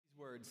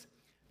words,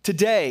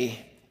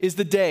 "Today is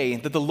the day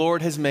that the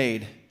Lord has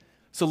made.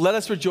 So let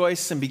us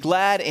rejoice and be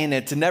glad in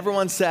it." And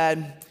everyone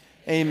said,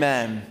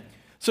 amen.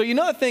 So you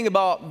know the thing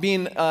about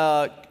being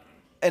an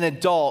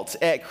adult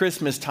at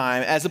Christmas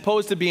time, as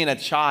opposed to being a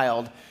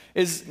child,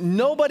 is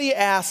nobody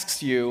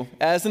asks you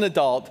as an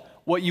adult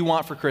what you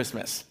want for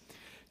Christmas.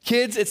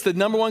 Kids, it's the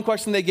number one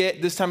question they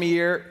get this time of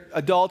year.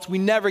 Adults, we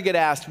never get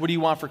asked, what do you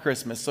want for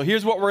Christmas? So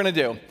here's what we're going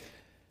to do.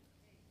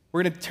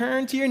 We're going to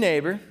turn to your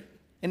neighbor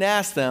and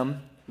ask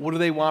them, what do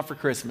they want for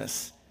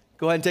Christmas?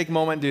 Go ahead and take a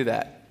moment and do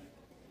that.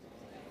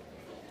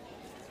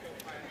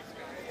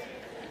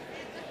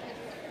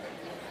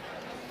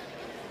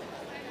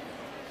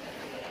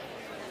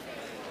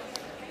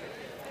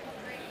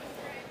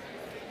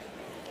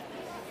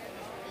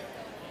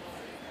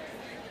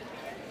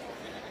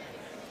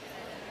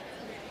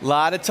 A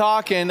lot of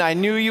talking. I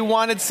knew you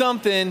wanted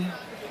something.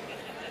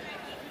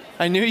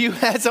 I knew you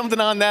had something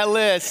on that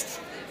list.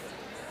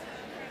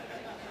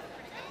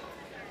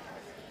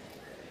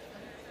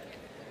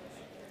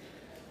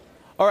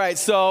 All right,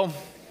 so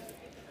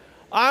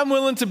I'm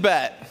willing to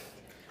bet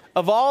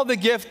of all the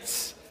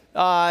gifts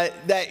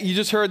that you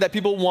just heard that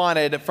people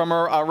wanted from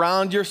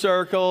around your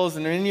circles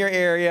and in your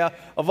area,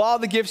 of all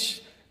the gifts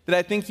that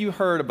I think you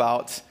heard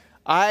about,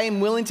 I'm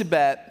willing to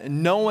bet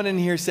no one in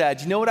here said,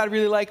 "Do you know what I'd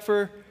really like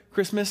for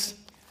Christmas?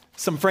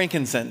 Some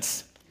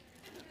frankincense."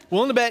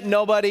 Willing to bet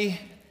nobody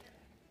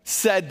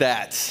said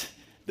that.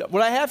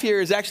 What I have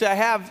here is actually, I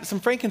have some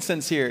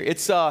frankincense here.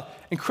 It's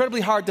incredibly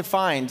hard to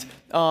find.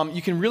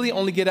 You can really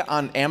only get it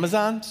on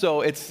Amazon,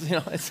 so it's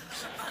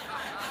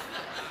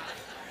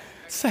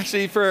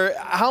actually, for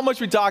how much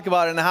we talk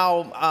about it and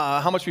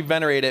how much we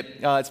venerate it,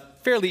 it's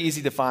fairly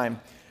easy to find.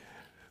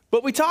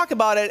 But we talk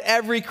about it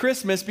every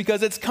Christmas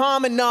because it's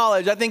common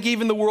knowledge. I think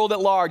even the world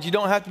at large, you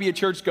don't have to be a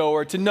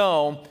churchgoer to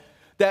know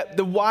that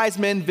the wise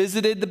men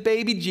visited the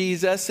baby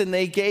Jesus and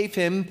they gave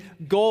him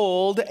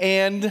gold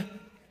and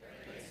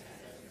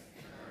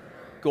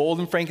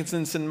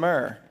frankincense and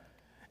myrrh.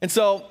 And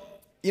so,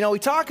 we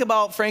talk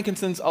about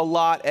frankincense a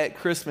lot at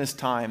Christmas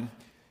time.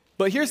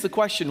 But here's the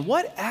question: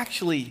 what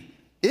actually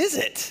is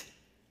it?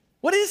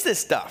 What is this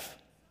stuff?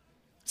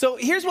 So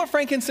here's what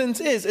frankincense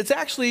is. It's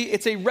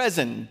a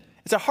resin.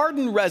 It's a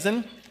hardened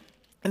resin.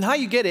 And how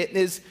you get it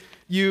is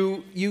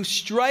you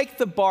strike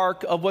the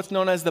bark of what's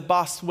known as the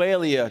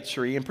boswellia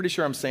tree. I'm pretty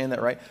sure I'm saying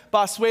that right.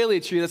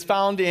 Boswellia tree that's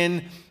found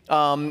in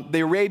the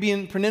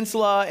Arabian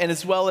Peninsula and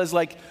as well as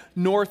like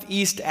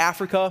northeast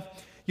Africa.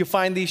 You'll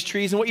find these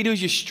trees. And what you do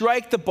is you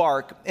strike the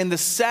bark, and the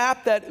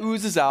sap that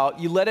oozes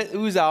out, you let it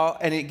ooze out,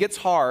 and it gets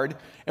hard.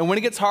 And when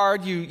it gets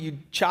hard, you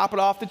chop it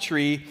off the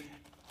tree,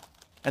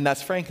 and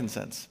that's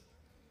frankincense.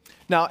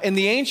 Now, in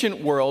the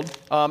ancient world,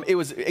 it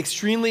was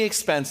extremely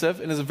expensive,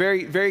 and it was a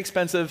very, very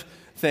expensive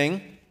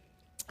thing.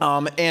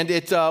 And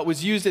it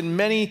was used in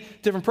many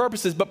different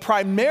purposes, but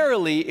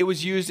primarily it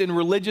was used in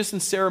religious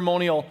and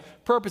ceremonial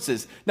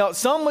purposes. Now,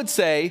 some would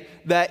say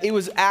that it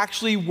was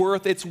actually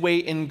worth its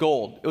weight in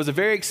gold. It was a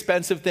very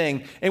expensive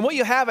thing. And what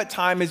you have at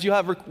time is you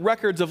have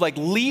records of like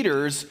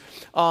leaders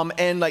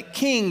and like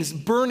kings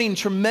burning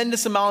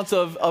tremendous amounts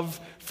of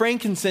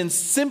frankincense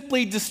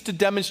simply just to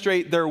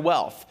demonstrate their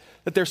wealth.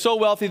 That they're so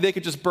wealthy they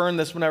could just burn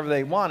this whenever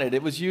they wanted.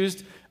 It was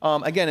used,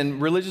 again, in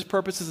religious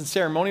purposes and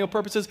ceremonial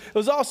purposes. It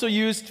was also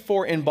used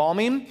for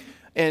embalming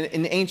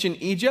in ancient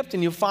Egypt.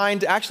 And you'll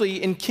find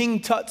actually in King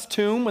Tut's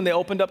tomb, when they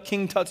opened up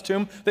King Tut's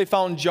tomb, they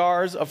found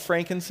jars of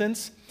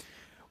frankincense.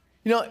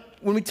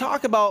 When we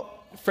talk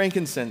about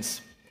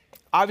frankincense,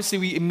 obviously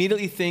we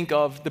immediately think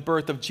of the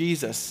birth of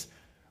Jesus.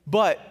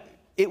 But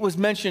it was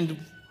mentioned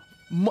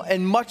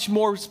in much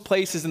more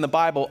places in the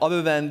Bible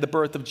other than the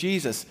birth of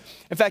Jesus.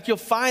 In fact, you'll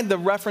find the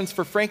reference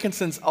for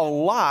frankincense a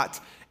lot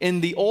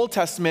in the Old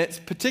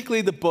Testament,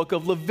 particularly the book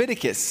of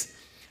Leviticus.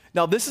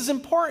 Now, this is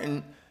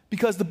important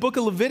because the book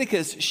of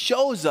Leviticus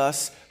shows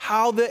us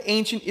how the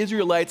ancient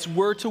Israelites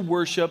were to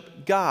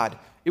worship God.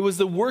 It was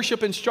the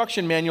worship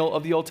instruction manual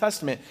of the Old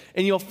Testament.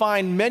 And you'll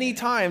find many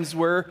times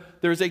where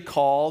there's a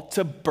call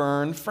to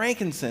burn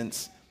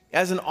frankincense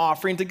as an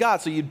offering to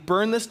God. So you'd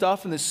burn this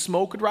stuff and the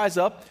smoke would rise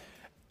up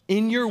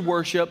in your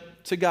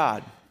worship to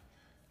God.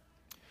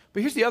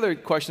 But here's the other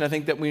question, I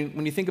think, that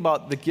when you think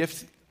about the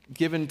gift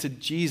given to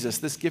Jesus,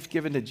 this gift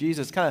given to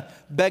Jesus kind of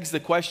begs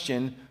the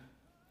question,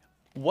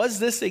 was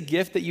this a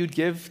gift that you'd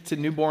give to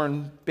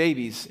newborn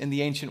babies in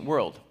the ancient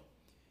world?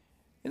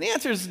 And the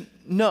answer is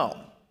no.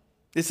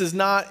 This is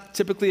not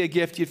typically a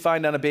gift you'd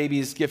find on a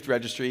baby's gift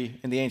registry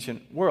in the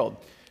ancient world.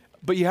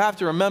 But you have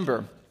to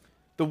remember,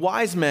 the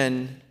wise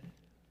men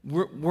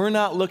were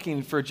not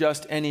looking for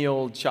just any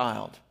old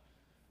child.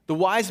 The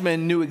wise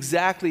men knew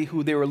exactly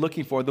who they were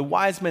looking for. The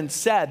wise men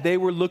said they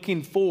were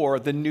looking for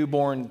the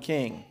newborn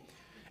king.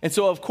 And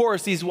so, of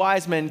course, these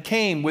wise men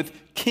came with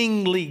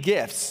kingly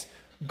gifts.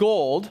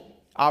 Gold,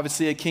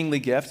 obviously a kingly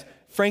gift.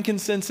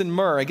 Frankincense and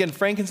myrrh. Again,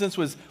 frankincense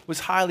was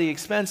highly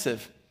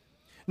expensive.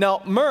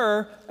 Now,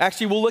 myrrh,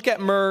 actually, we'll look at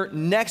myrrh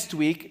next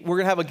week. We're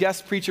going to have a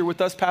guest preacher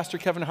with us. Pastor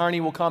Kevin Harney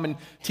will come and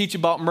teach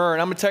about myrrh.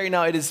 And I'm going to tell you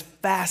now, it is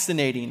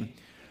fascinating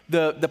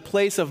the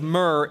place of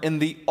myrrh in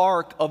the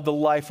arc of the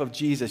life of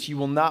Jesus. You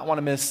will not want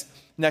to miss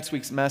next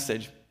week's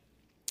message.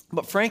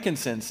 But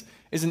frankincense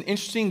is an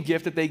interesting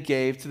gift that they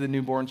gave to the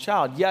newborn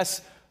child.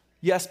 Yes,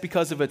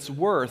 because of its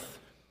worth.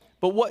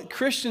 But what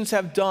Christians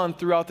have done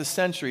throughout the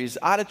centuries,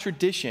 out of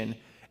tradition,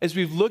 is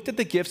we've looked at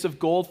the gifts of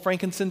gold,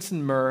 frankincense,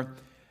 and myrrh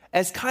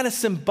as kind of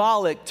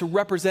symbolic to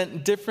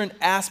represent different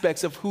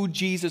aspects of who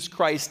Jesus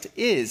Christ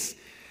is.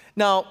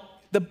 Now,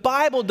 the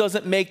Bible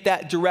doesn't make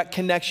that direct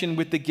connection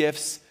with the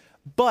gifts,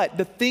 but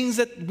the things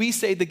that we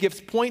say the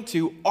gifts point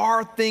to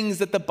are things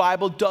that the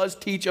Bible does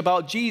teach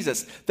about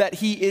Jesus, that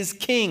he is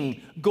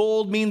king.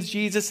 Gold means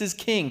Jesus is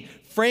king.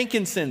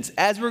 Frankincense,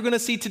 as we're going to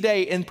see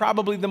today, and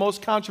probably the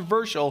most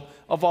controversial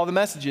of all the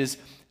messages,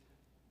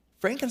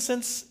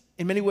 frankincense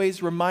in many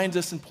ways reminds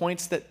us and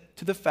points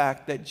to the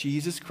fact that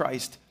Jesus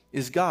Christ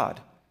is God.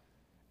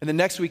 And the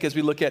next week, as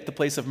we look at the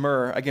place of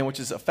myrrh, again, which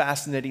is a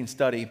fascinating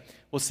study,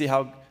 we'll see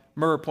how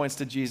myrrh points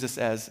to Jesus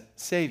as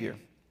Savior.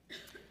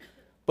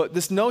 But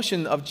this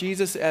notion of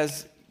Jesus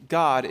as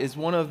God is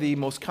one of the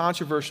most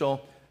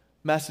controversial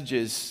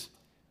messages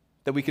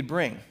that we could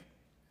bring.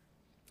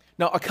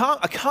 Now, a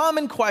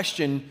common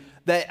question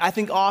that I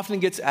think often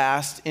gets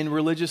asked in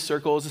religious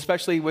circles,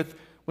 especially when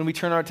we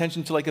turn our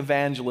attention to like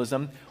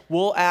evangelism,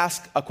 we'll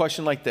ask a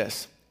question like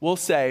this. We'll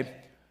say,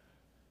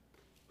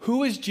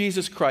 who is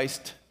Jesus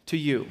Christ to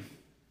you?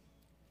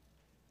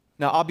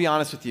 Now, I'll be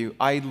honest with you.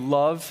 I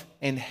love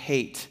and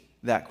hate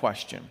that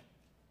question.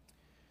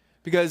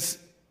 Because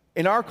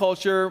in our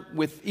culture,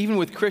 even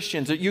with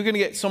Christians, you're going to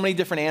get so many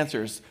different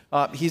answers.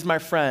 He's my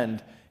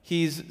friend.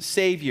 He's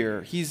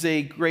Savior. He's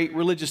a great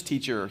religious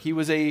teacher. He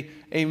was a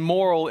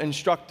moral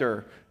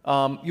instructor.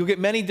 You'll get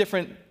many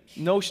different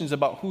notions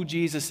about who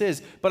Jesus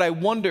is. But I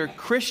wonder,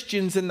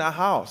 Christians in the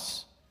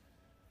house,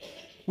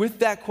 with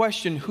that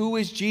question, who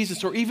is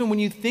Jesus? Or even when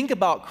you think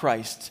about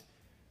Christ,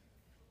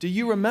 do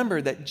you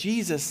remember that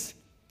Jesus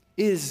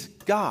is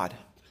God?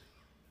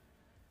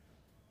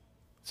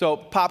 So,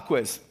 pop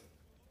quiz.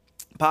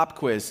 Pop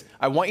quiz.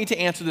 I want you to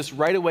answer this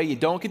right away. You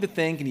don't get to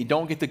think and you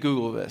don't get to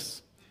Google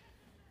this.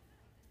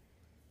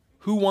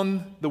 Who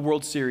won the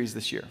World Series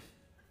this year?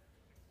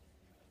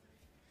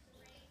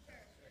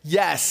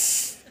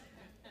 Yes.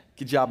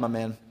 Good job, my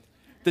man.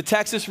 The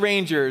Texas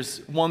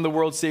Rangers won the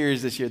World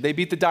Series this year. They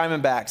beat the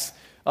Diamondbacks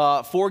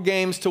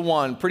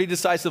 4-1. Pretty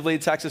decisively,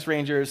 the Texas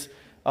Rangers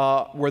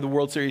were the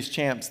World Series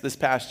champs this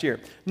past year.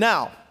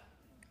 Now,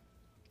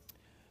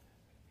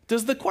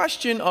 does the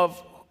question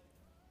of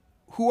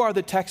who are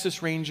the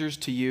Texas Rangers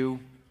to you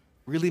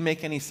really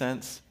make any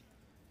sense?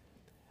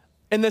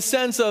 In the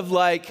sense of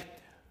like,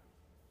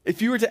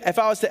 if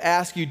I was to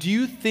ask you, do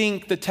you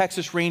think the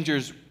Texas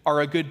Rangers are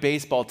a good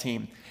baseball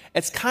team?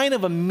 It's kind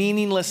of a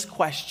meaningless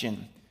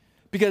question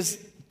because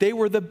they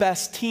were the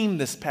best team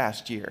this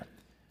past year.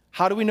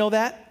 How do we know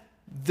that?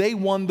 They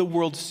won the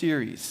World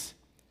Series.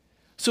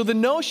 So the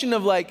notion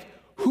of like,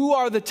 who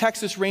are the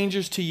Texas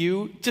Rangers to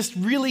you just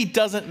really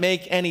doesn't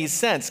make any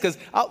sense because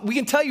we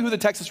can tell you who the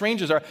Texas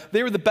Rangers are.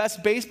 They were the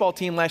best baseball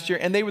team last year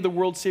and they were the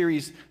World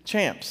Series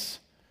champs.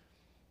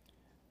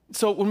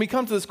 So when we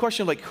come to this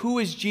question of like, who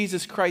is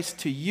Jesus Christ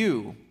to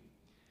you?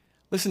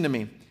 Listen to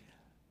me.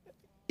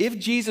 If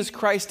Jesus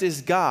Christ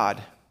is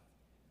God,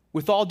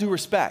 with all due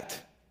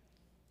respect,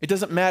 it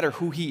doesn't matter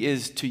who he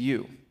is to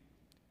you.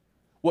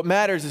 What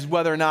matters is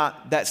whether or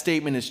not that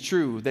statement is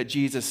true, that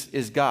Jesus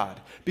is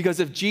God. Because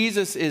if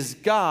Jesus is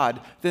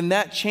God, then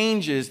that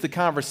changes the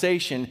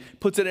conversation,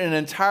 puts it in an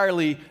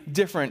entirely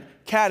different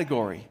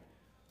category.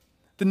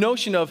 The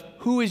notion of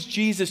who is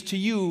Jesus to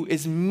you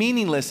is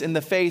meaningless in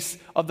the face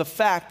of the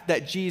fact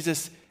that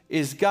Jesus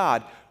is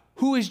God.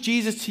 Who is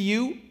Jesus to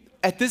you?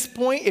 At this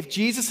point, if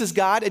Jesus is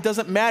God, it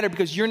doesn't matter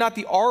because you're not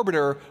the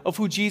arbiter of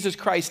who Jesus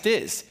Christ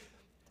is.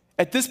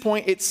 At this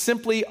point, it's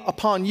simply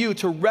upon you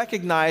to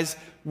recognize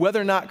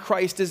whether or not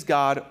Christ is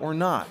God or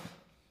not.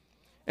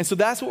 And so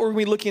that's what we're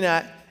going to be looking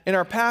at in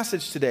our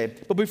passage today.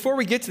 But before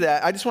we get to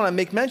that, I just want to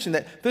make mention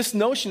that this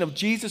notion of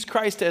Jesus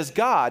Christ as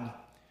God,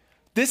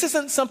 this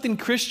isn't something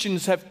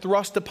Christians have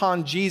thrust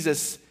upon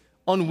Jesus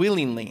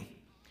unwillingly.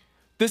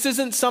 This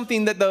isn't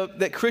something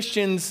that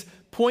Christians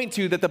point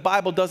to that the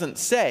Bible doesn't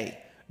say.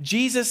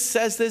 Jesus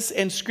says this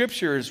and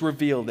scriptures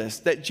reveal this,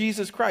 that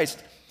Jesus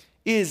Christ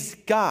is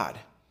God.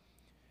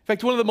 In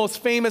fact, one of the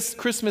most famous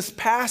Christmas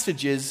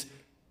passages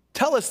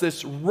tell us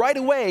this right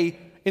away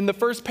in the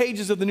first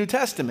pages of the New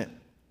Testament.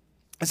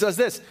 It says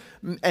this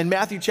in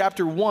Matthew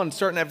chapter 1,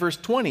 starting at verse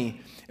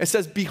 20. It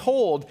says,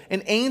 "Behold,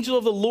 an angel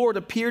of the Lord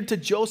appeared to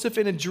Joseph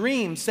in a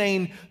dream,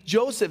 saying,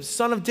 'Joseph,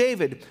 son of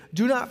David,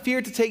 do not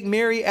fear to take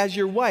Mary as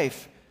your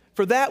wife,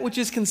 for that which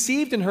is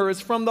conceived in her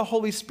is from the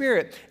Holy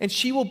Spirit, and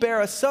she will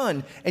bear a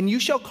son, and you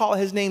shall call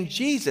his name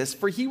Jesus,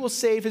 for he will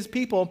save his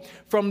people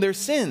from their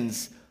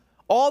sins.'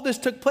 All this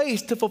took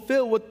place to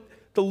fulfill what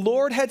the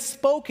Lord had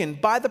spoken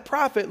by the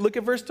prophet." Look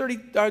at verse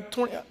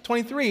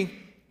 23.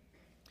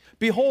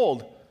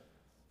 "Behold,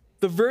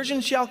 the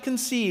virgin shall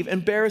conceive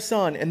and bear a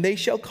son, and they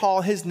shall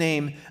call his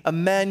name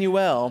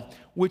Emmanuel,"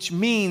 which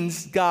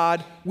means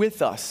God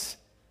with us.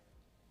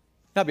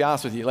 I'll be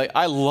honest with you,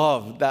 I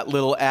love that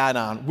little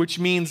add-on, which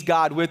means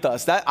God with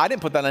us. That I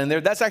didn't put that in there.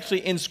 That's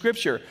actually in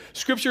Scripture.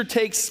 Scripture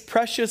takes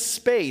precious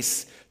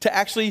space to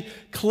actually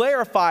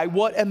clarify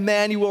what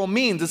Emmanuel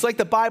means. It's like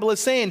the Bible is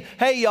saying,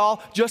 hey,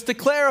 y'all, just to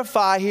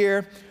clarify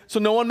here, so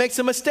no one makes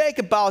a mistake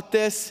about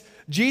this,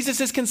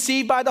 Jesus is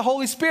conceived by the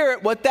Holy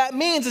Spirit. What that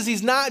means is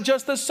he's not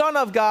just the Son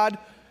of God.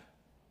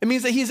 It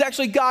means that he's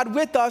actually God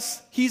with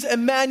us. He's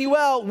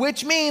Emmanuel,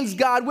 which means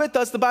God with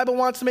us. The Bible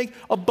wants to make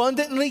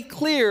abundantly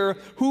clear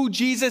who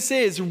Jesus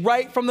is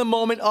right from the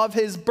moment of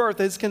his birth,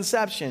 his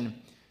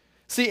conception.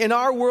 See, in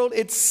our world,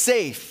 it's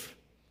safe.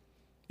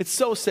 It's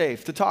so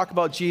safe to talk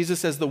about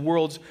Jesus as the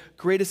world's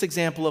greatest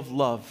example of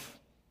love.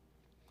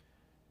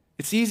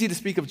 It's easy to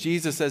speak of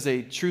Jesus as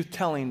a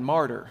truth-telling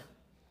martyr.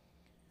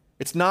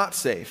 It's not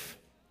safe,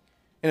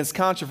 and it's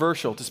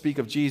controversial to speak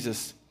of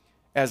Jesus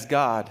as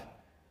God.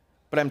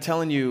 But I'm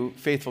telling you,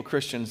 faithful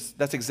Christians,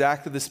 that's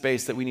exactly the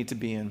space that we need to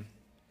be in.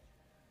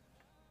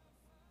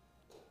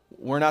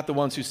 We're not the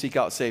ones who seek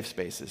out safe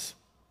spaces.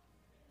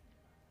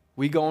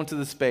 We go into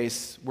the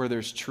space where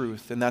there's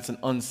truth, and that's an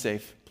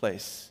unsafe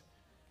place.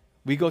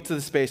 We go to the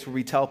space where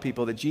we tell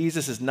people that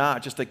Jesus is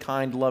not just a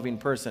kind, loving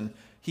person.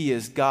 He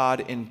is God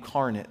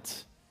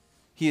incarnate.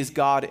 He is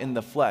God in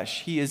the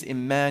flesh. He is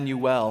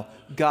Emmanuel,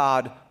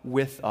 God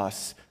with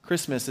us.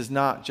 Christmas is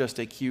not just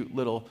a cute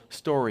little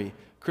story.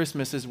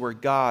 Christmas is where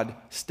God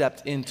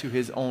stepped into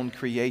his own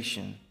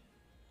creation.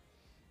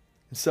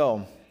 And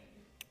so,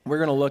 we're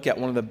going to look at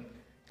one of the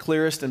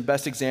clearest and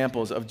best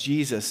examples of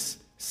Jesus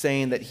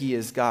saying that he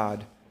is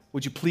God.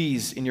 Would you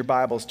please, in your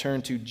Bibles,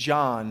 turn to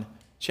John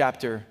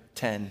chapter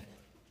 10.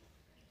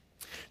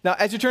 Now,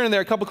 as you're turning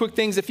there, a couple quick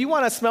things. If you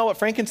want to smell what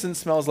frankincense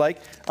smells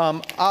like,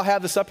 I'll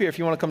have this up here if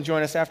you want to come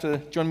join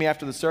me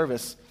after the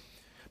service.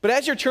 But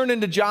as you're turning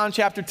to John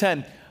chapter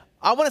 10,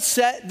 I want to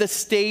set the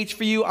stage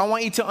for you. I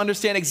want you to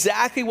understand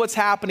exactly what's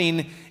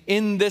happening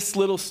in this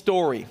little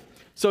story.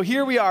 So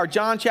here we are,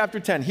 John chapter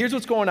 10. Here's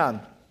what's going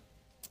on.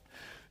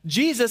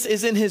 Jesus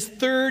is in his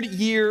third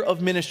year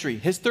of ministry,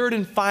 his third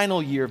and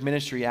final year of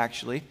ministry,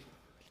 actually.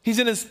 He's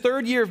in his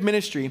third year of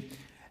ministry,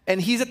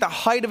 and he's at the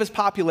height of his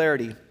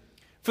popularity.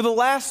 For the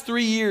last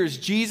 3 years,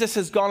 Jesus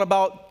has gone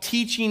about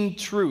teaching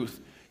truth.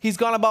 He's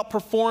gone about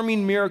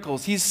performing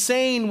miracles. He's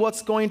saying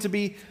what's going to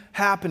be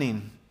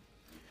happening.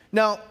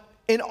 Now,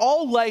 in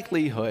all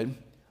likelihood,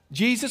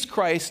 Jesus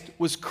Christ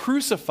was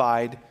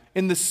crucified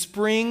in the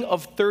spring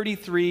of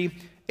 33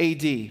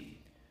 AD.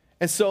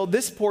 And so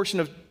this portion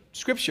of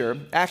Scripture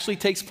actually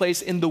takes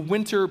place in the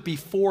winter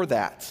before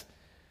that.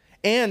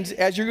 And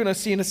as you're going to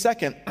see in a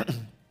second,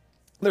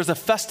 there's a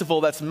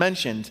festival that's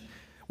mentioned.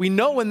 We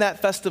know when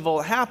that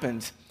festival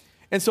happened.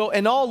 And so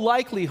in all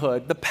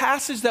likelihood, the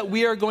passage that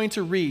we are going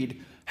to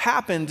read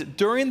happened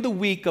during the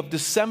week of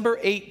December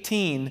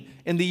 18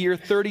 in the year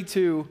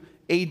 32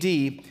 AD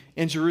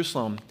in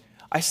Jerusalem.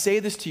 I say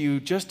this to you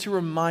just to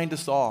remind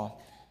us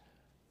all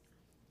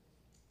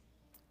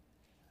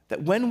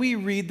that when we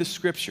read the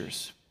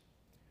Scriptures,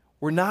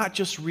 we're not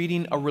just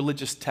reading a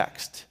religious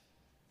text.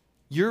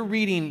 You're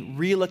reading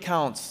real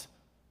accounts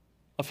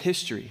of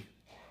history,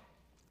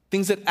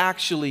 things that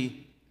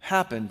actually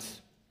happened,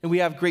 and we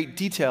have great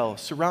detail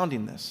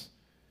surrounding this.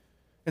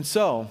 And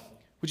so,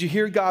 would you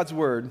hear God's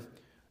word?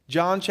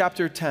 John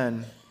chapter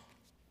 10,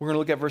 we're going to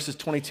look at verses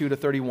 22 to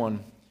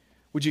 31.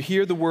 Would you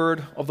hear the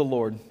word of the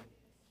Lord?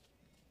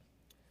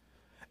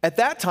 At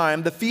that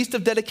time, the feast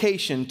of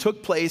dedication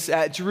took place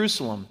at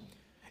Jerusalem.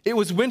 It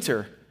was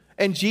winter,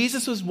 and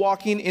Jesus was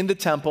walking in the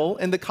temple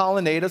in the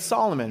colonnade of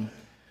Solomon.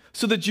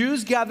 So the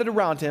Jews gathered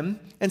around him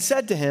and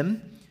said to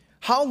him,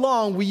 "How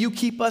long will you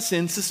keep us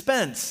in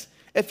suspense?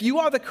 If you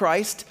are the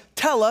Christ,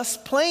 tell us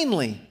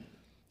plainly."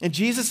 And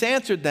Jesus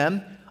answered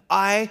them,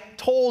 "I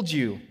told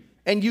you,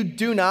 and you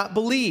do not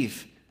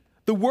believe.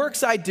 The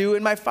works I do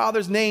in my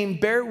Father's name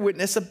bear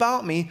witness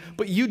about me,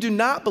 but you do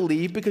not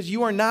believe because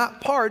you are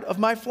not part of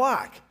my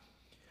flock.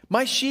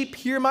 My sheep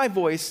hear my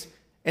voice,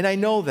 and I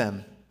know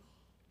them,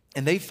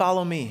 and they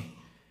follow me.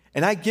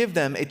 And I give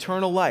them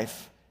eternal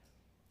life,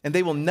 and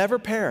they will never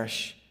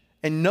perish,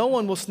 and no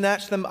one will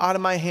snatch them out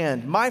of my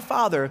hand. My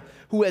Father,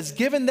 who has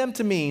given them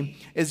to me,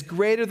 is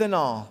greater than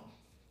all,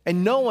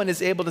 and no one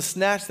is able to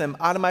snatch them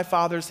out of my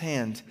Father's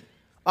hand.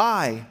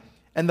 I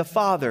and the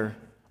Father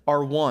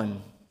are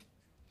one."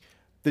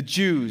 The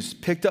Jews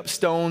picked up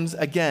stones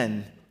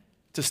again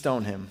to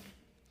stone him.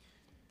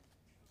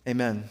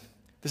 Amen.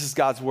 This is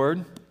God's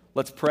word.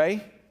 Let's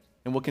pray,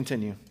 and we'll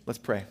continue. Let's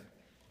pray.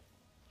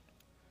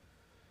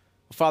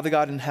 Father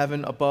God in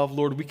heaven above,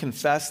 Lord, we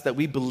confess that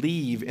we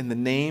believe in the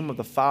name of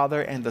the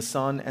Father and the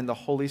Son and the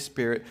Holy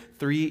Spirit,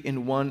 three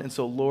in one. And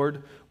so,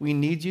 Lord, we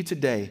need you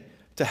today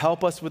to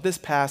help us with this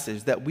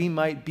passage, that we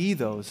might be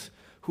those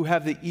who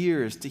have the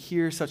ears to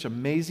hear such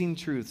amazing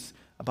truths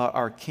about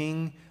our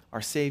King,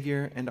 our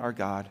Savior, and our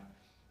God.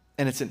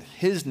 And it's in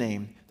his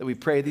name that we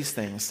pray these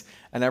things.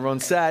 And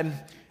everyone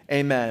said,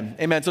 amen.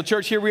 Amen. So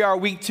church, here we are,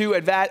 week 2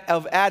 of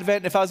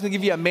Advent. If I was going to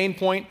give you a main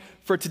point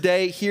for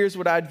today, here's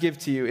what I'd give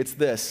to you. It's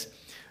this: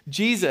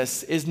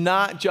 Jesus is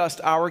not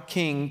just our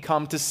King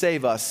come to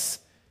save us.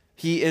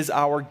 He is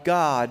our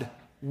God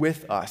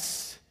with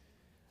us.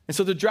 And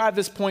so to drive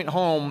this point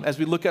home, as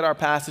we look at our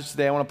passage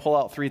today, I want to pull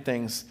out three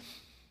things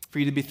for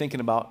you to be thinking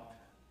about.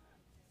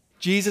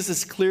 Jesus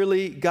is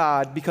clearly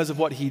God because of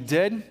what he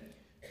did,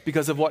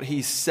 because of what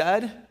he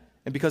said,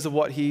 and because of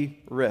what he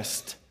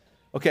risked.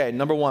 Okay,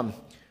 number one,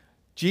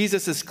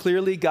 Jesus is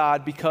clearly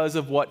God because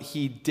of what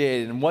he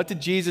did. And what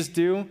did Jesus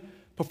do?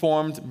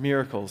 Performed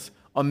miracles,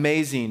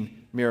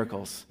 amazing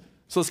miracles.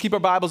 So let's keep our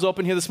Bibles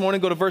open here this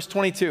morning. Go to verse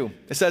 22.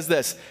 It says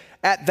this: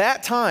 at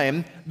that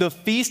time, the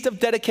Feast of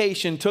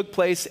Dedication took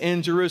place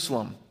in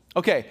Jerusalem.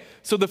 Okay,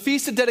 so the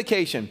Feast of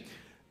Dedication,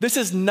 this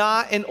is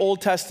not an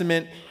Old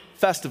Testament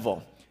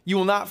festival. You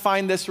will not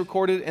find this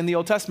recorded in the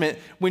Old Testament.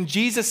 When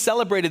Jesus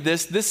celebrated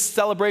this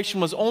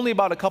celebration was only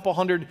about a couple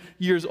hundred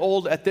years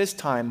old at this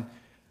time.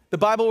 The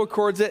Bible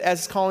records it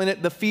as calling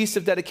it the Feast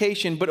of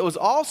Dedication, but it was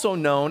also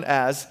known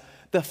as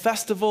the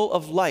Festival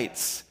of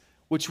Lights,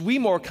 which we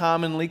more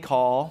commonly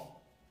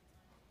call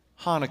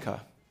Hanukkah.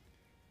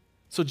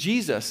 So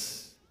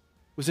Jesus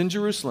was in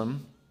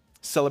Jerusalem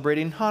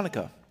celebrating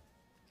Hanukkah.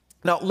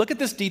 Now, look at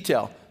this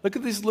detail. Look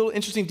at these little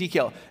interesting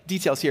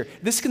details here.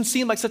 This can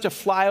seem like such a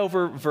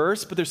flyover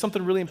verse, but there's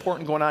something really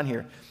important going on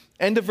here.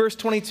 End of verse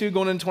 22,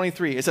 going into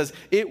 23. It says,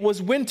 it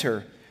was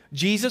winter.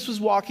 Jesus was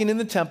walking in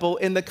the temple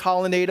in the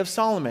colonnade of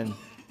Solomon.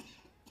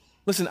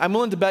 Listen, I'm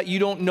willing to bet you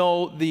don't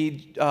know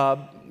the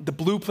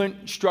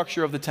blueprint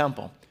structure of the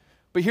temple.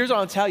 But here's what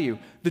I'll tell you.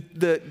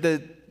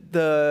 The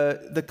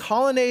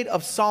colonnade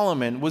of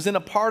Solomon was in a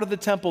part of the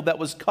temple that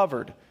was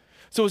covered.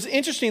 So it's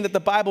interesting that the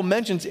Bible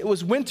mentions it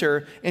was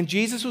winter and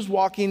Jesus was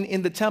walking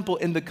in the temple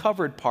in the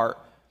covered part.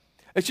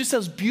 It's just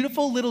those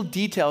beautiful little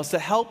details that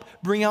help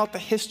bring out the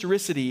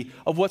historicity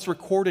of what's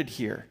recorded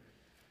here.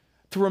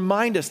 To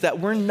remind us that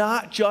we're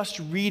not just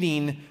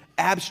reading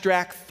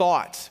abstract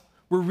thoughts.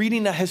 We're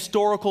reading a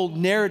historical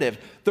narrative.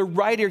 The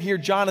writer here,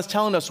 John, is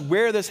telling us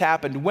where this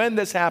happened, when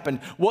this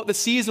happened, what the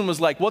season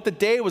was like, what the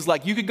day was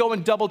like. You could go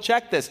and double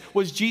check this.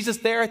 Was Jesus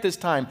there at this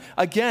time?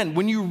 Again,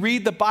 when you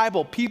read the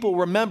Bible, people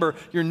remember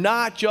you're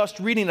not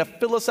just reading a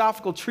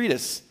philosophical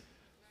treatise.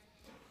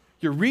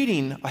 You're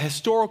reading a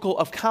historical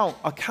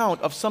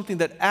account of something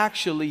that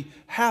actually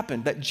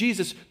happened, that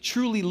Jesus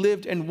truly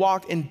lived and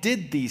walked and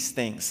did these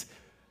things.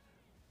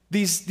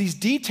 These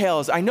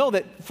details, I know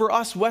that for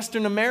us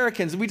Western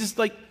Americans, we just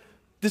like,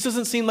 this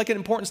doesn't seem like an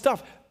important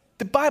stuff.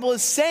 The Bible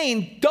is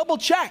saying, double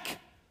check.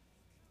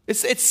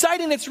 It's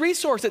citing its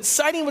resource. It's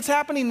citing what's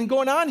happening and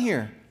going on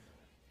here.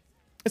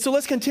 And so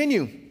let's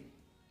continue.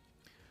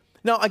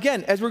 Now,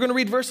 again, as we're going to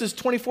read verses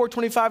 24,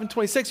 25, and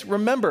 26,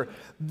 remember,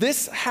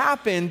 this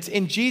happened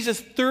in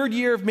Jesus' third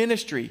year of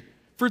ministry.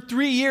 For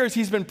 3 years,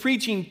 he's been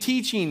preaching,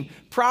 teaching,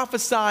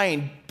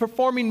 prophesying,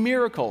 performing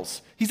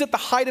miracles. He's at the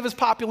height of his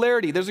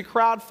popularity. There's a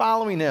crowd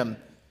following him.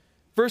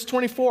 Verse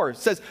 24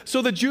 says,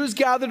 so the Jews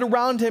gathered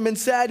around him and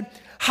said,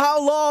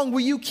 how long will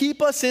you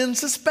keep us in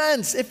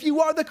suspense? If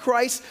you are the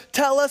Christ,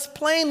 tell us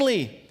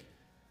plainly.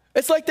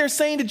 It's like they're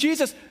saying to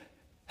Jesus,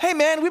 hey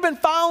man, we've been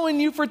following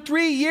you for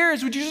 3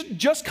 years. Would you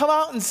just come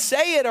out and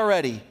say it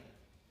already?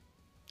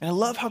 And I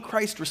love how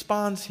Christ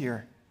responds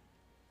here.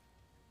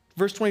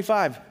 Verse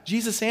 25,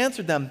 Jesus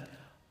answered them,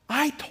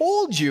 I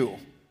told you,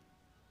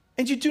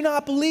 and you do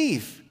not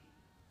believe.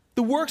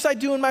 The works I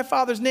do in my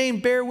Father's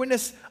name bear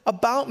witness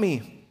about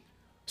me.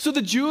 So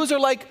the Jews are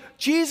like,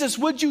 Jesus,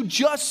 would you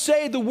just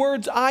say the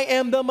words, I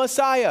am the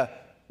Messiah?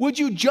 Would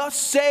you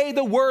just say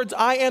the words,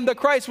 I am the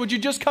Christ? Would you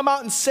just come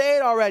out and say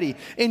it already?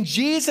 And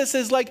Jesus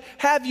is like,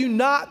 have you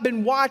not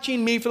been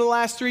watching me for the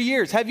last 3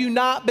 years? Have you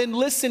not been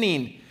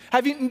listening?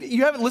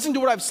 You haven't listened to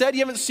what I've said?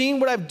 You haven't seen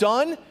what I've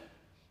done?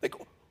 Like,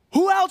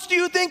 who else do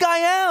you think I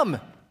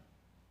am?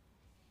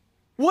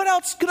 What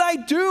else could I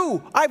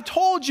do? I've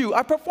told you.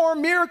 I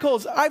performed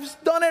miracles.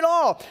 I've done it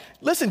all.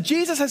 Listen,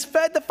 Jesus has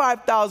fed the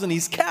 5,000.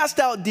 He's cast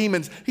out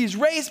demons. He's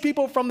raised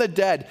people from the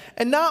dead.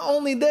 And not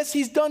only this,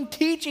 he's done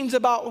teachings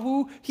about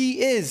who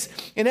he is.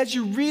 And as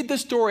you read the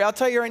story, I'll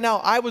tell you right now,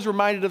 I was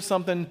reminded of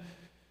something.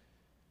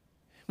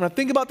 When I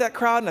think about that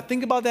crowd and I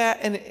think about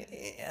that and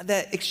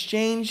that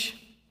exchange,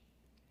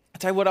 I'll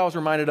tell you what I was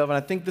reminded of. And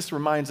I think this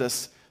reminds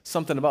us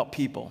something about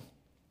people.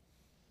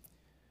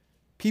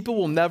 People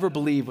will never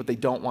believe what they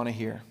don't want to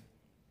hear.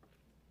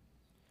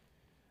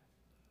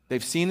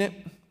 They've seen it,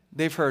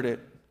 they've heard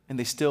it, and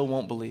they still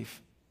won't believe.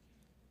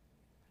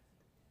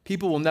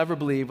 People will never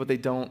believe what they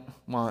don't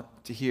want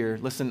to hear.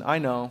 Listen, I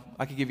know,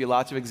 I could give you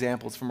lots of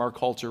examples from our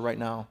culture right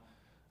now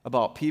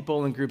about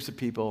people and groups of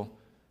people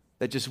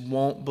that just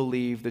won't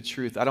believe the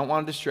truth. I don't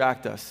want to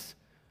distract us,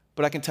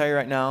 but I can tell you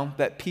right now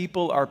that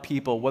people are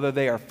people, whether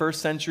they are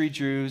first century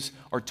Jews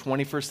or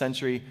 21st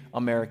century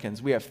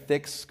Americans. We have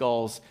thick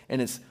skulls,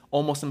 and it's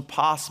almost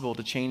impossible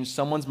to change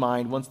someone's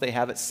mind once they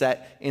have it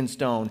set in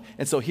stone.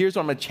 And so here's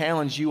what I'm going to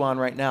challenge you on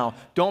right now.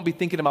 Don't be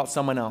thinking about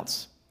someone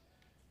else.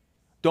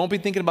 Don't be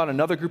thinking about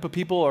another group of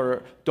people,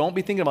 or don't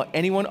be thinking about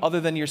anyone other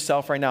than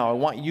yourself right now. I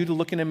want you to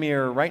look in a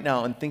mirror right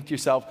now and think to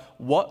yourself,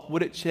 what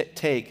would it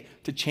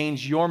take to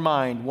change your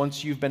mind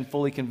once you've been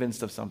fully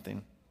convinced of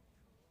something?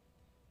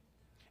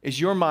 Is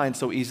your mind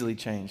so easily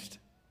changed?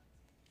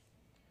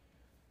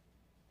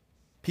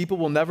 People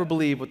will never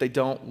believe what they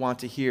don't want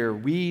to hear.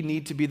 We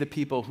need to be the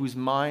people whose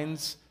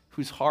minds,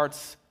 whose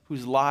hearts,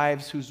 whose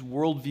lives, whose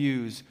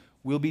worldviews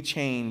will be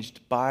changed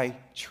by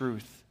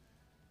truth.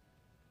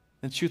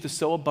 And truth is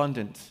so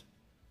abundant,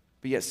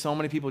 but yet so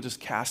many people just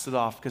cast it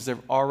off because they're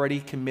already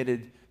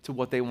committed to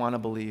what they want to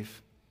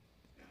believe.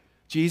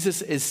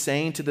 Jesus is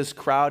saying to this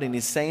crowd, and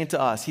he's saying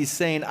to us, he's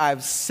saying,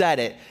 I've said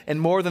it,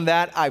 and more than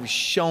that, I've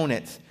shown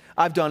it.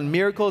 I've done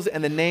miracles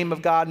in the name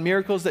of God,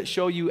 miracles that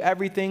show you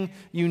everything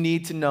you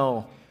need to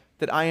know,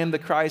 that I am the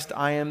Christ,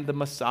 I am the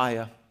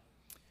Messiah.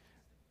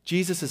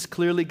 Jesus is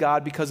clearly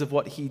God because of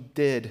what he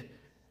did.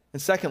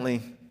 And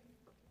secondly,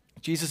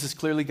 Jesus is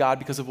clearly God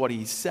because of what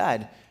he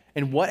said.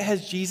 And what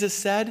has Jesus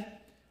said?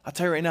 I'll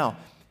tell you right now.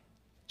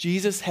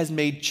 Jesus has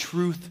made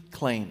truth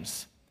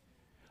claims.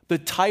 The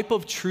type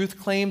of truth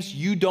claims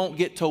you don't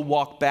get to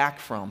walk back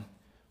from.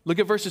 Look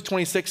at verses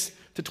 26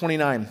 to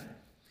 29.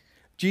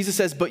 Jesus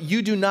says, but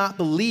you do not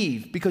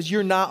believe because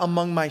you're not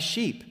among my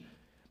sheep.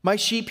 My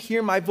sheep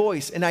hear my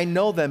voice, and I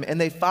know them,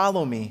 and they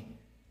follow me.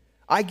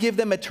 I give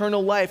them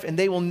eternal life, and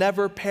they will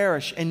never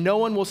perish, and no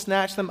one will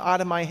snatch them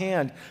out of my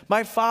hand.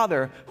 My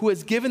Father, who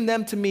has given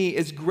them to me,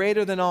 is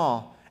greater than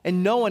all,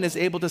 and no one is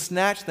able to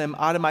snatch them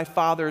out of my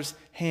Father's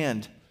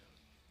hand.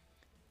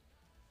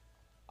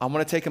 I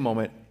want to take a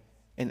moment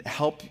and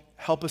help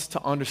us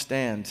to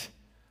understand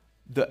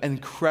the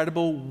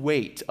incredible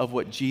weight of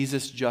what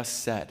Jesus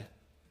just said.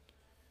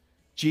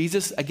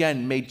 Jesus,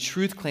 again, made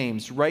truth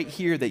claims right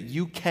here that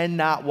you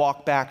cannot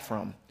walk back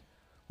from.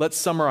 Let's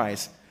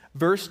summarize.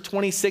 Verse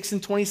 26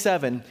 and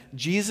 27,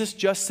 Jesus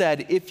just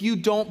said, if you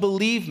don't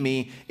believe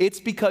me, it's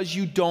because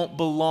you don't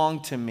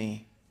belong to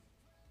me.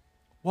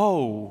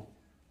 Whoa.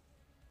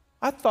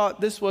 I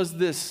thought this was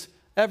this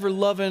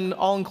ever-loving,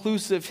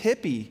 all-inclusive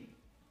hippie.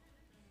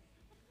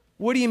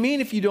 What do you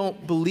mean if you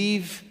don't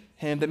believe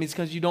him? That means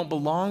because you don't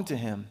belong to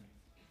him.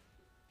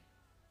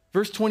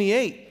 Verse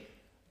 28,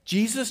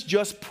 Jesus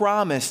just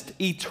promised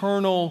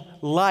eternal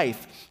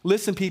life.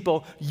 Listen,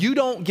 people, you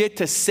don't get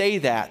to say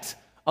that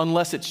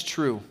unless it's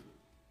true.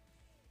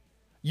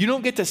 You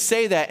don't get to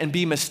say that and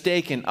be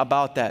mistaken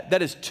about that.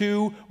 That is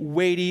too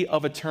weighty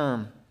of a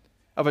term,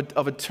 of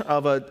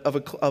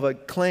a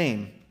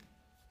claim.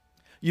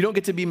 You don't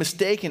get to be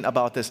mistaken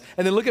about this.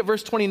 And then look at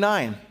verse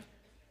 29.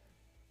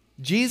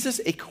 Jesus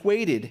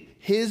equated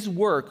his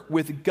work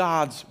with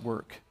God's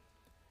work.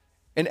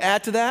 And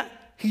add to that,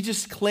 he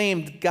just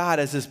claimed God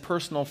as his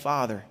personal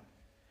father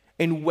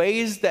in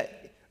ways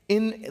that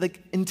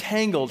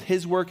entangled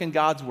his work and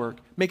God's work,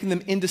 making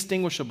them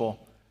indistinguishable.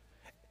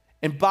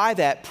 And by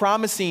that,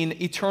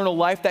 promising eternal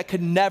life that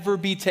could never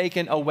be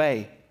taken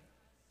away.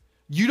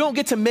 You don't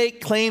get to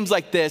make claims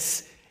like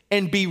this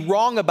and be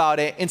wrong about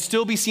it and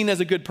still be seen as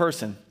a good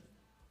person.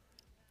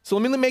 So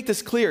let me make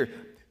this clear.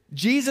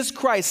 Jesus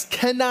Christ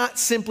cannot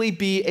simply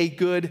be a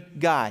good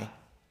guy.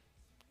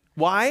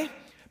 Why?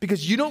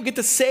 Because you don't get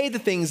to say the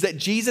things that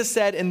Jesus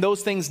said and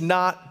those things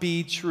not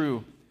be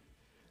true.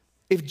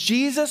 If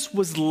Jesus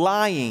was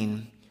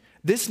lying,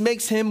 this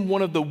makes him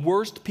one of the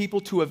worst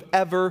people to have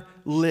ever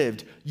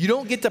lived. You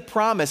don't get to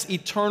promise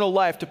eternal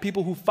life to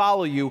people who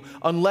follow you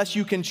unless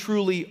you can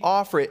truly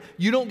offer it.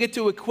 You don't get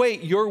to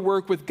equate your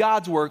work with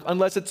God's work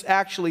unless it's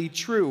actually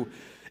true.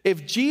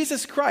 If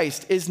Jesus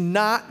Christ is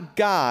not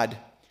God,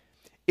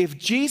 then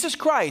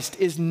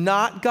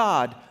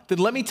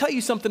let me tell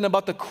you something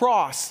about the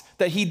cross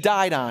that he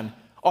died on.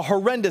 A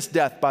horrendous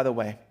death, by the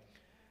way.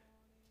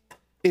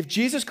 If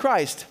Jesus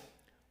Christ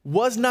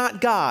was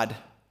not God,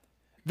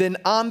 then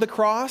on the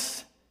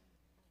cross,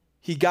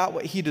 he got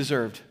what he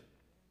deserved.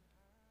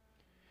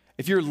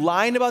 If you're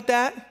lying about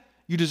that,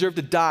 you deserve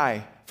to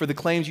die for the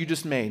claims you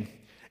just made.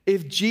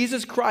 If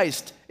Jesus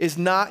Christ is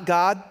not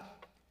God,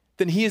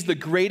 then he is the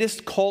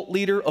greatest cult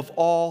leader of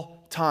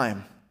all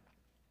time.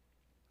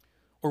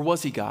 Or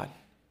was he God?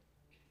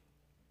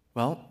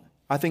 Well,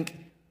 I think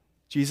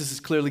Jesus is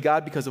clearly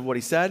God because of what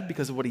he said,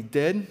 because of what he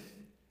did,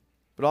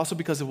 but also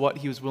because of what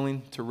he was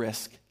willing to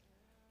risk.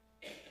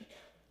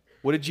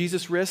 What did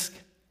Jesus risk?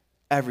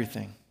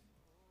 Everything.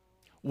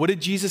 What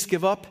did Jesus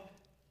give up?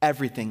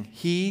 Everything.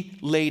 He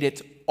laid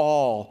it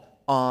all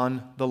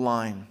on the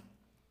line.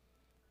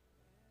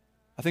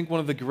 I think one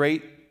of the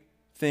great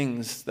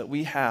things that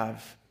we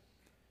have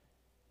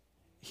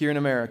here in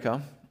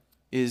America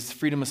is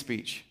freedom of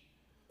speech.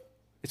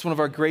 It's one of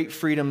our great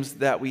freedoms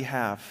that we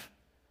have,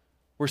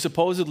 where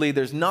supposedly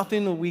there's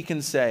nothing that we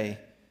can say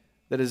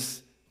that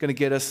is going to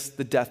get us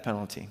the death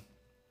penalty.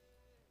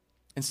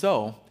 And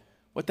so,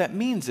 what that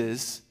means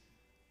is,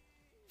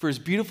 for as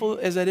beautiful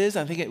as that is,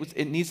 I think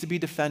it needs to be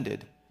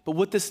defended. But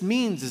what this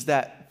means is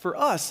that for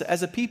us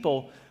as a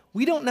people,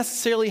 we don't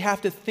necessarily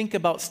have to think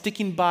about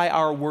sticking by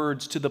our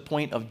words to the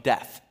point of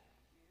death.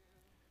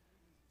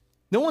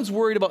 No one's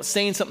worried about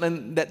saying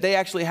something that they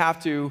actually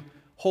have to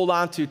hold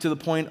on to the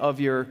point of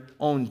your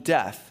own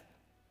death.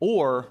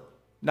 Or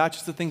not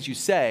just the things you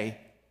say,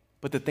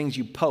 but the things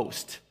you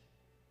post.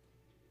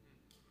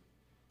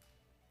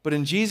 But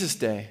in Jesus'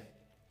 day,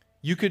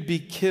 you could be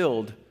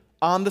killed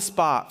on the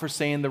spot for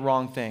saying the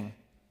wrong thing.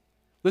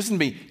 Listen to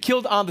me,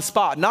 killed on the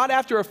spot, not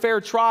after a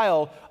fair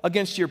trial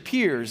against your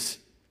peers,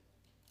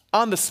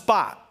 on the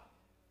spot.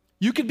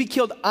 You could be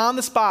killed on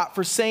the spot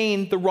for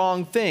saying the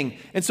wrong thing.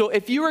 And so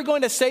if you were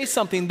going to say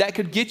something that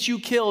could get you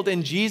killed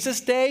in Jesus'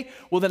 day,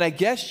 well, then I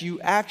guess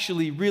you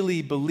actually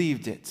really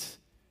believed it.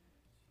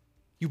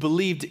 You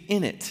believed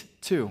in it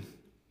too.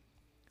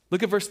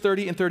 Look at verse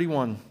 30 and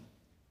 31.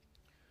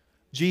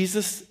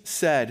 Jesus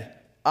said,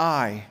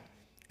 I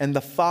and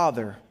the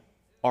Father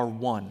are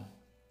one.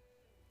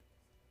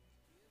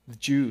 The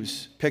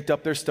Jews picked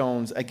up their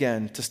stones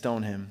again to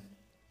stone him.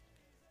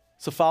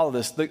 So follow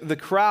this. The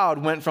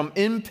crowd went from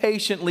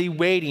impatiently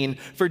waiting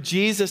for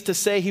Jesus to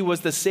say he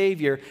was the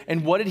Savior.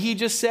 And what did he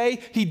just say?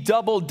 He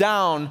doubled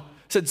down,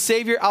 said,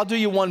 Savior, I'll do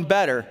you one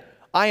better.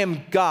 I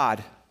am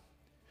God.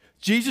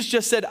 Jesus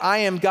just said, I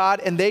am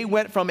God. And they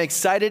went from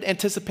excited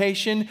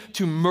anticipation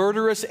to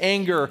murderous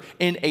anger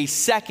in a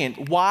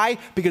second. Why?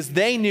 Because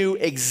they knew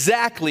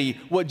exactly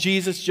what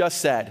Jesus just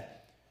said.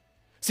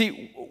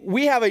 See,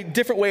 we have a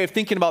different way of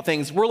thinking about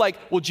things. We're like,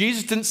 well,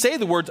 Jesus didn't say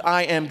the words,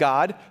 I am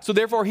God, so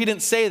therefore he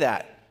didn't say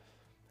that.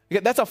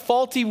 That's a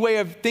faulty way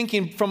of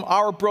thinking from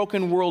our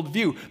broken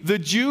worldview. The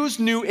Jews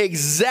knew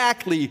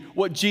exactly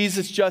what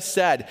Jesus just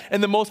said.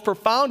 In the most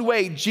profound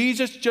way,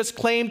 Jesus just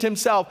claimed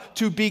himself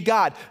to be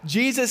God.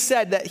 Jesus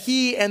said that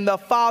he and the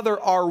Father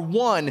are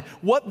one.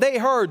 What they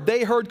heard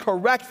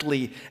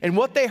correctly. And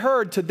what they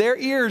heard to their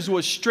ears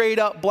was straight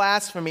up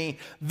blasphemy.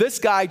 This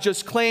guy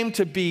just claimed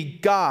to be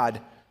God.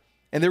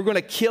 And they were going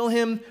to kill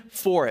him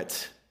for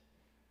it.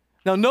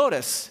 Now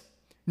notice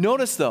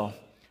though,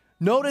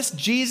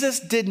 Jesus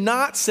did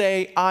not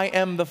say, I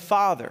am the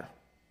Father.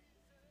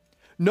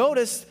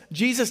 Notice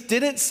Jesus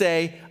didn't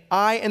say,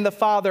 I and the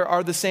Father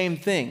are the same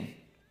thing.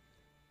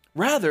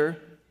 Rather,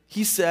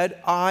 he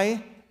said,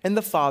 I and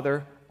the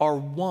Father are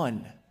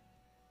one.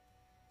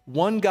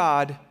 One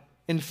God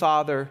in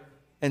Father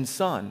and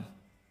Son.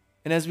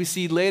 And as we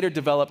see later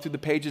develop through the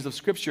pages of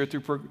Scripture,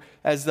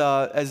 as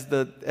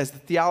the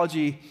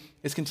theology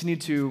is continued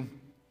to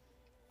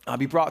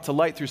be brought to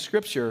light through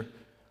Scripture,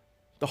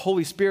 the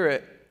Holy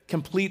Spirit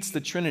completes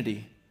the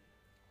Trinity.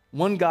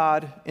 One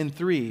God in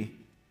three,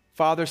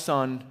 Father,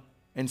 Son,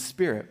 and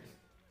Spirit.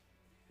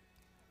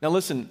 Now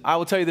listen, I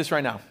will tell you this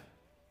right now.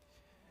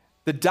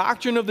 The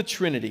doctrine of the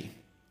Trinity,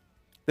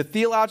 the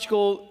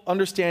theological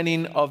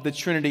understanding of the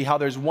Trinity, how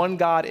there's one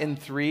God in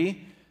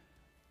three,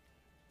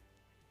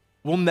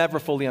 we'll never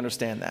fully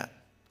understand that.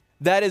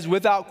 That is,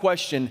 without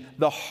question,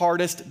 the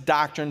hardest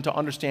doctrine to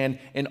understand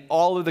in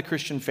all of the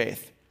Christian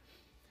faith.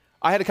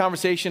 I had a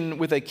conversation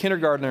with a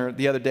kindergartner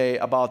the other day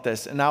about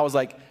this, and I was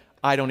like,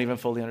 I don't even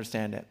fully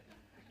understand it.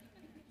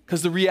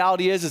 Because the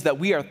reality is that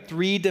we are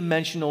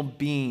three-dimensional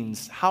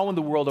beings. How in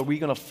the world are we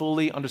going to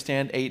fully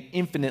understand an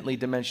infinitely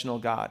dimensional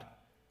God?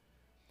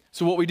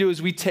 So what we do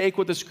is we take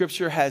what the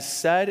Scripture has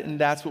said, and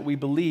that's what we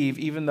believe,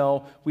 even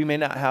though we may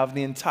not have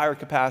the entire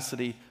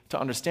capacity to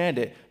understand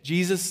it.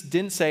 Jesus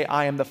didn't say,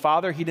 I am the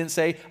Father. He didn't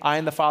say, I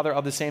and the Father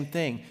are the same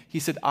thing. He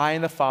said, I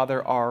and the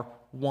Father are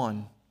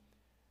one.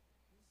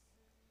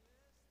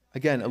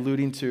 Again,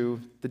 alluding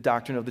to the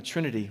doctrine of the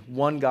Trinity.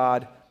 One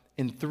God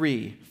in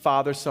three,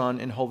 Father,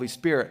 Son, and Holy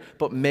Spirit.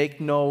 But make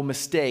no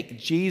mistake,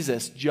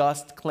 Jesus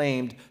just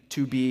claimed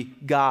to be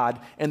God,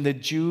 and the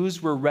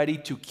Jews were ready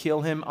to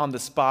kill him on the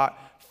spot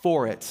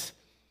for it.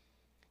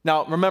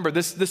 Now, remember,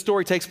 this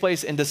story takes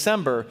place in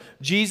December.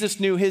 Jesus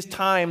knew his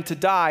time to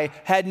die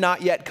had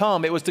not yet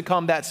come. It was to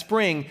come that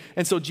spring.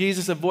 And so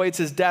Jesus avoids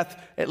his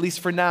death, at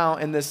least for now,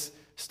 in this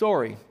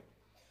story.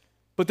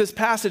 But this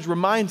passage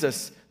reminds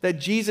us that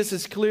Jesus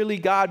is clearly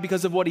God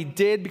because of what he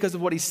did, because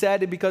of what he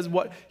said, and because of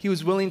what he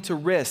was willing to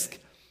risk.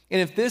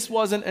 And if this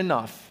wasn't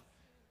enough,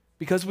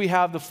 because we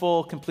have the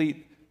full,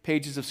 complete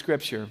pages of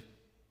Scripture,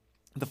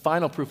 the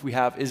final proof we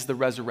have is the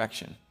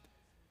resurrection.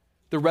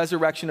 The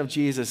resurrection of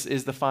Jesus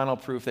is the final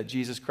proof that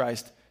Jesus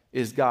Christ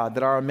is God,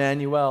 that our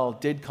Emmanuel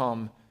did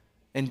come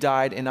and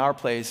died in our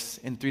place,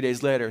 and 3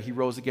 days later, he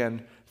rose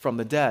again from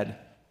the dead.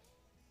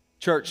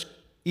 Church,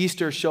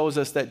 Easter shows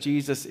us that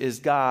Jesus is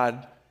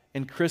God,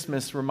 and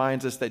Christmas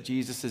reminds us that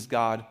Jesus is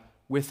God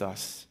with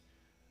us.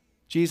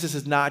 Jesus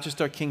is not just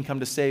our King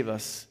come to save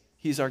us.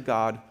 He's our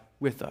God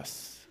with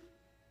us.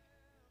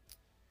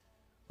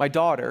 My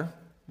daughter,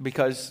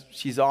 because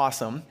she's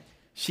awesome,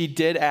 she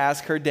did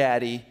ask her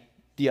daddy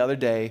the other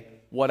day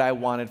what I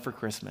wanted for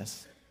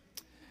Christmas.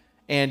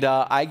 And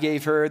I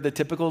gave her the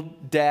typical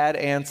dad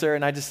answer,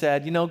 and I just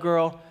said, you know,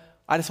 girl,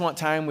 I just want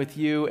time with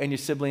you and your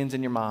siblings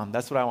and your mom.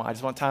 That's what I want. I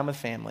just want time with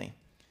family.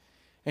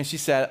 And she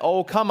said,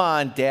 oh, come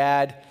on,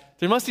 Dad.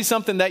 There must be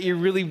something that you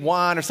really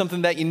want or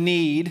something that you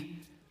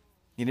need.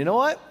 You know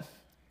what?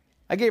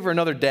 I gave her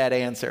another dad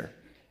answer.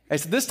 I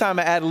said, this time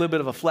I added a little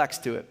bit of a flex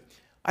to it.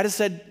 I just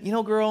said, you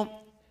know,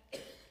 girl,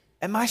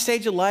 at my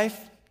stage of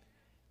life,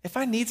 if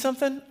I need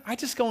something, I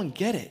just go and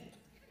get it.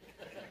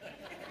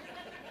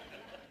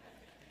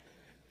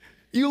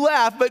 You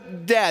laugh,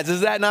 but dads,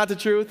 is that not the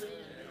truth?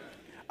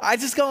 I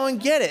just go and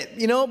get it,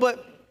 you know,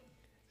 but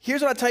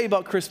here's what I'll tell you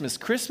about Christmas.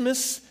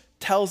 Christmas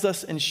tells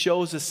us and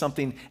shows us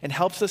something and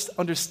helps us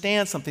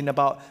understand something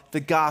about the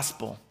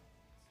gospel.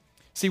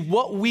 See,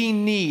 what we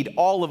need,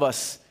 all of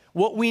us,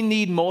 what we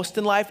need most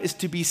in life is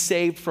to be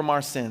saved from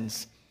our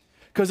sins.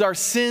 Because our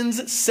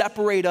sins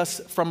separate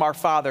us from our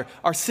Father.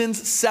 Our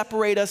sins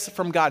separate us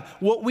from God.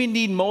 What we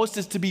need most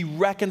is to be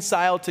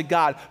reconciled to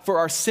God, for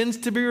our sins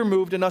to be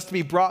removed and us to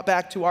be brought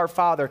back to our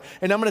Father.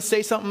 And I'm going to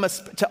say something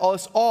to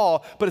us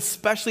all, but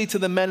especially to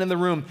the men in the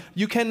room.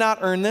 You cannot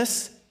earn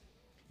this.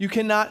 You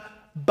cannot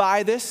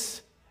buy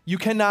this. You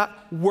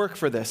cannot work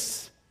for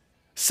this.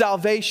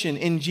 Salvation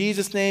in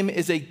Jesus' name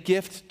is a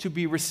gift to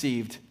be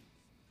received.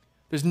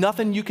 There's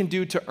nothing you can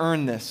do to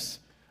earn this.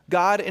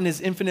 God, in his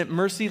infinite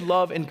mercy,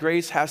 love, and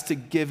grace, has to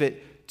give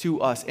it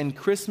to us. And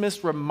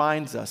Christmas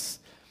reminds us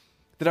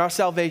that our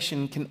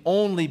salvation can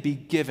only be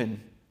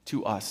given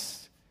to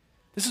us.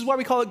 This is why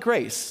we call it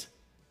grace.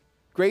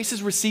 Grace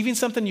is receiving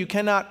something you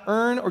cannot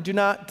earn or do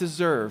not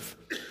deserve.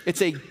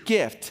 It's a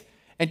gift.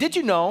 And did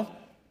you know,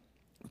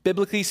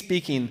 biblically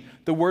speaking,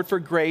 the word for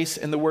grace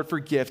and the word for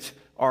gift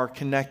are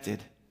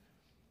connected?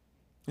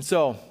 And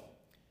so,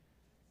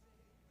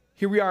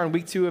 here we are in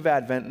week 2 of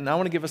Advent, and I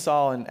want to give us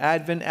all an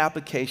Advent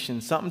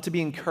application, something to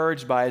be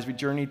encouraged by as we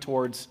journey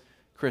towards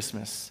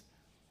Christmas.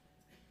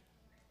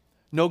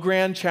 No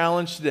grand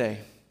challenge today.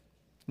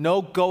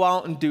 No go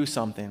out and do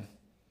something.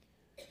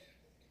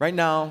 Right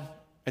now,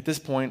 at this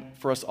point,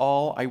 for us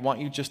all, I want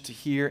you just to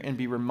hear and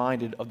be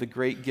reminded of the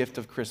great gift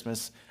of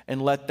Christmas,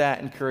 and let that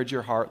encourage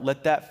your heart.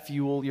 Let that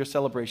fuel your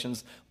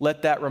celebrations.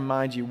 Let that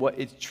remind you what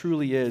it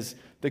truly is,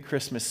 the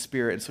Christmas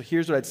spirit. And so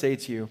here's what I'd say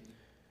to you.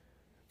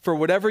 For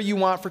whatever you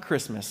want for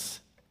Christmas,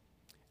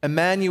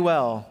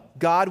 Emmanuel,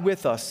 God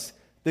with us,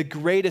 the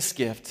greatest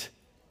gift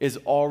is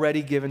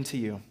already given to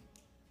you.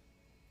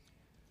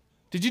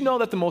 Did you know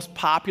that the most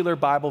popular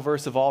Bible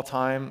verse of all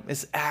time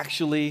is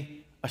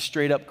actually a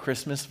straight-up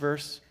Christmas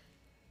verse?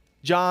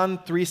 John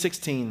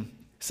 3:16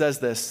 says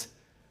this,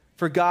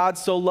 "For God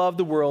so loved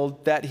the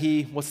world that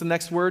he," what's the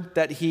next word?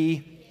 That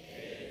he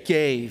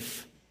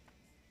gave.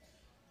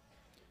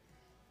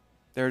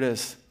 There it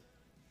is.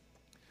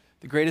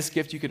 The greatest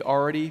gift you could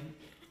already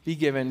be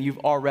given, you've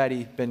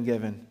already been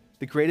given.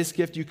 The greatest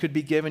gift you could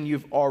be given,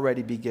 you've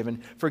already been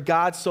given. For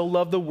God so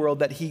loved the world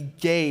that he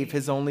gave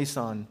his only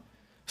Son,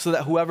 so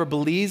that whoever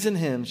believes in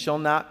him shall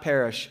not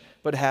perish,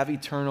 but have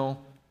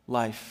eternal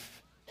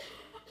life.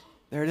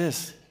 There it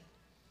is.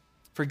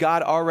 For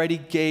God already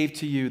gave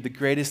to you the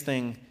greatest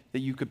thing that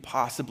you could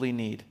possibly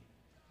need.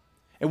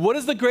 And what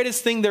is the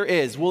greatest thing there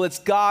is? Well, it's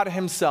God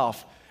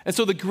himself. And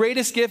so the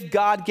greatest gift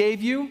God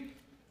gave you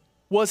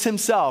was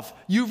himself.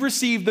 You've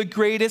received the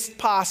greatest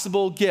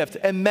possible gift,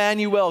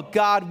 Emmanuel,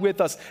 God with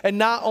us. And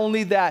not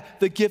only that,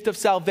 the gift of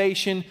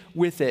salvation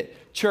with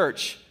it.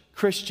 Church,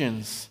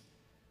 Christians,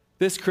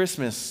 this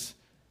Christmas,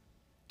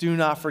 do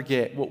not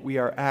forget what we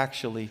are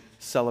actually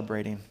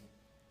celebrating.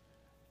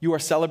 You are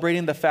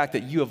celebrating the fact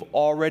that you have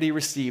already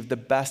received the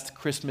best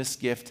Christmas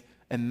gift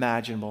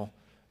imaginable.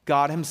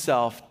 God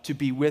himself to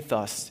be with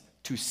us,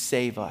 to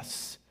save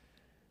us.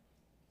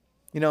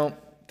 You know,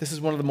 this is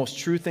one of the most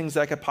true things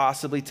that I could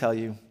possibly tell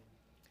you.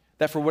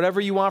 That for whatever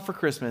you want for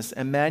Christmas,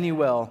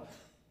 Emmanuel,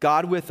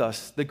 God with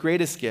us, the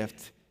greatest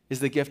gift, is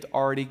the gift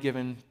already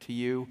given to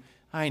you.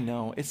 I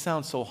know, it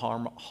sounds so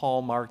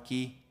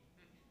hallmarky,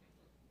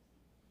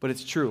 but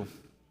it's true.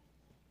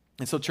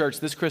 And so, church,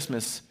 this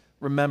Christmas,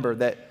 remember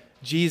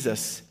that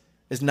Jesus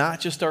is not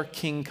just our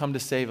King come to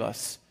save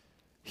us.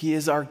 He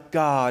is our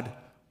God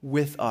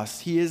with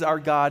us. He is our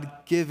God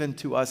given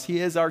to us.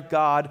 He is our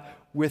God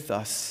with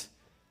us.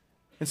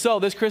 And so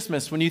this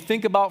Christmas, when you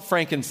think about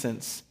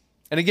frankincense,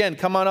 and again,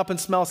 come on up and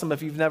smell some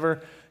if you've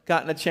never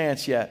gotten a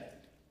chance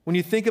yet. When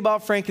you think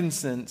about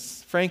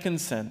frankincense,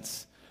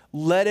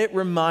 let it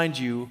remind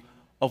you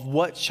of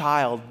what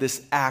child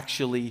this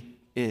actually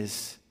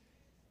is.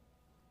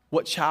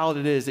 What child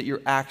it is that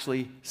you're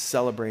actually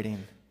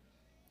celebrating.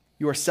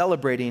 You are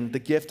celebrating the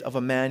gift of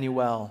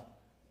Emmanuel,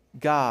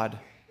 God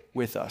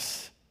with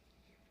us.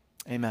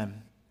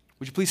 Amen.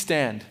 Would you please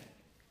stand?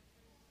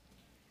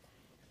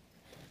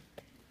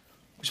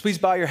 Would you please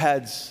bow your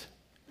heads?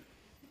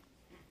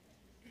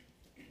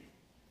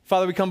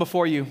 Father, we come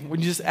before you. Would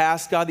you just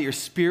ask, God, that your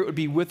Spirit would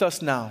be with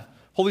us now?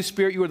 Holy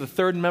Spirit, you are the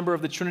third member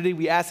of the Trinity.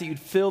 We ask that you'd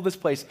fill this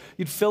place.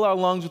 You'd fill our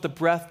lungs with the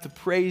breath to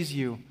praise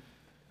you.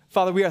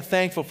 Father, we are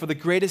thankful for the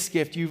greatest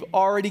gift you've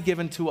already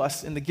given to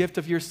us in the gift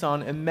of your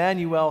Son,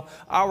 Emmanuel,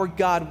 our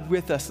God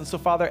with us. And so,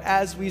 Father,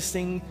 as we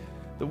sing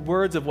the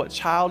words of what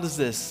child is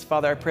this,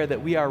 Father, I pray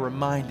that we are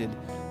reminded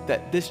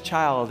that this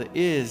child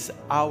is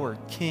our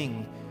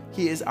King.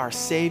 He is our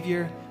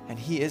Savior, and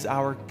he is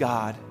our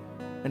God.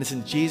 And it's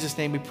in Jesus'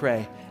 name we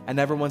pray. And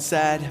everyone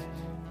said,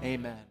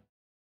 amen.